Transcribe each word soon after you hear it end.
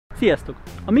Sziasztok!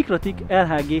 A Mikrotik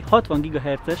LHG 60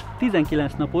 GHz-es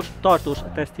 19 napos tartós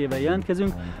tesztjével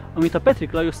jelentkezünk, amit a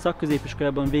Petrik Lajos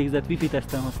szakközépiskolában végzett Wi-Fi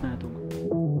teszten használtunk.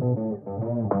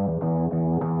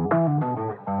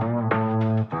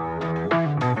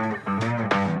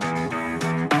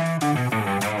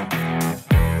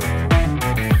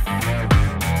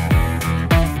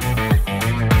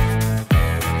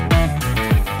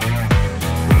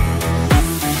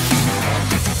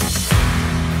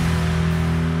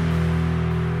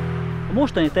 A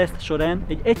mostani teszt során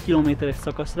egy 1 kilométeres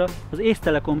szakaszra az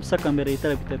Észtelekom szakemberei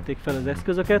telepítették fel az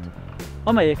eszközöket,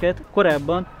 amelyeket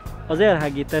korábban az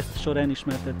LHG teszt során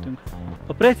ismertettünk.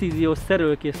 A precíziós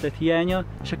szerelőkészlet hiánya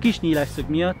és a kis nyílásszög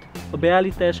miatt a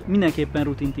beállítás mindenképpen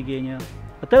rutint igényel.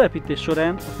 A telepítés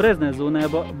során a Fresnel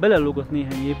zónába belelógott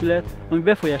néhány épület, ami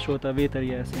befolyásolta a vételi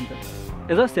jelszintet.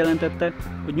 Ez azt jelentette,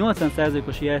 hogy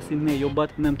 80%-os jelszintnél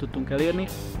jobbat nem tudtunk elérni,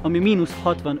 ami mínusz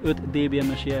 65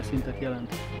 dBm-es jelszintet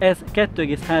jelent. Ez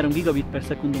 2,3 gigabit per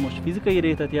szekundumos fizikai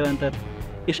rétet jelentett,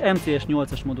 és MCS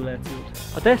 8-as modulációt.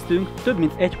 A tesztünk több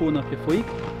mint egy hónapja folyik,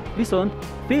 viszont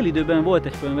félidőben volt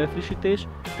egy firmware frissítés,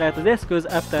 tehát az eszköz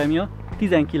uptime-ja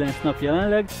 19 nap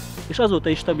jelenleg, és azóta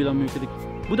is stabilan működik.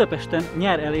 Budapesten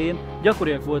nyár elején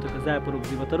gyakoriak voltak a záporok,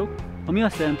 zivatarok, ami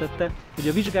azt jelentette, hogy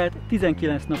a vizsgált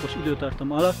 19 napos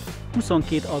időtartam alatt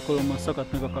 22 alkalommal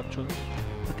szakadt meg a kapcsolat.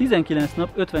 A 19 nap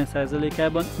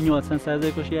 50%-ában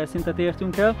 80%-os jelszintet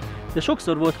értünk el, de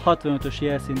sokszor volt 65-ös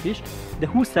jelszint is, de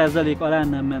 20% alá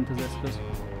nem ment az eszköz.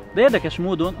 De érdekes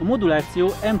módon a moduláció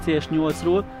MCS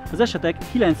 8-ról az esetek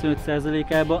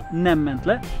 95%-ába nem ment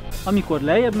le, amikor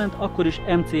lejjebb ment, akkor is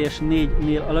MCS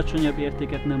 4-nél alacsonyabb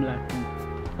értéket nem láttunk.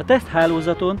 A teszt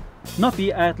hálózaton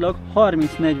napi átlag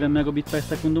 30-40 megabit per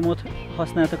szekundumot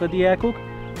használtak a diákok,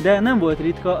 de nem volt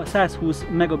ritka a 120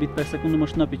 megabit per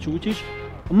szekundumos napi csúcs is,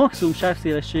 a maximum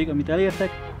sávszélesség, amit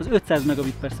elértek, az 500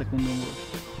 megabit per szekundum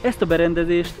volt. Ezt a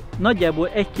berendezést nagyjából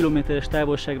 1 kilométeres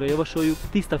távolságra javasoljuk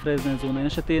tiszta Fresnel zóna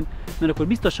esetén, mert akkor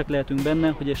biztosak lehetünk benne,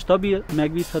 hogy egy stabil,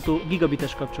 megbízható,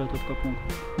 gigabites kapcsolatot kapunk.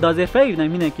 De azért felhívnánk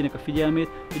mindenkinek a figyelmét,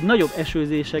 hogy nagyobb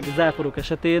esőzések, záporok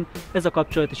esetén ez a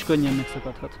kapcsolat is könnyen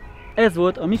megszakadhat. Ez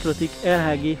volt a Mikrotik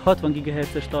LHG 60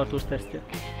 GHz-es tartós tesztje.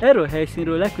 Erről a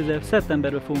helyszínről legközelebb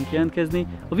szeptemberben fogunk jelentkezni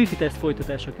a Wi-Fi teszt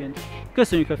folytatásaként.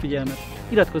 Köszönjük a figyelmet!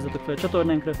 Iratkozzatok fel a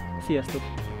csatornánkra, sziasztok!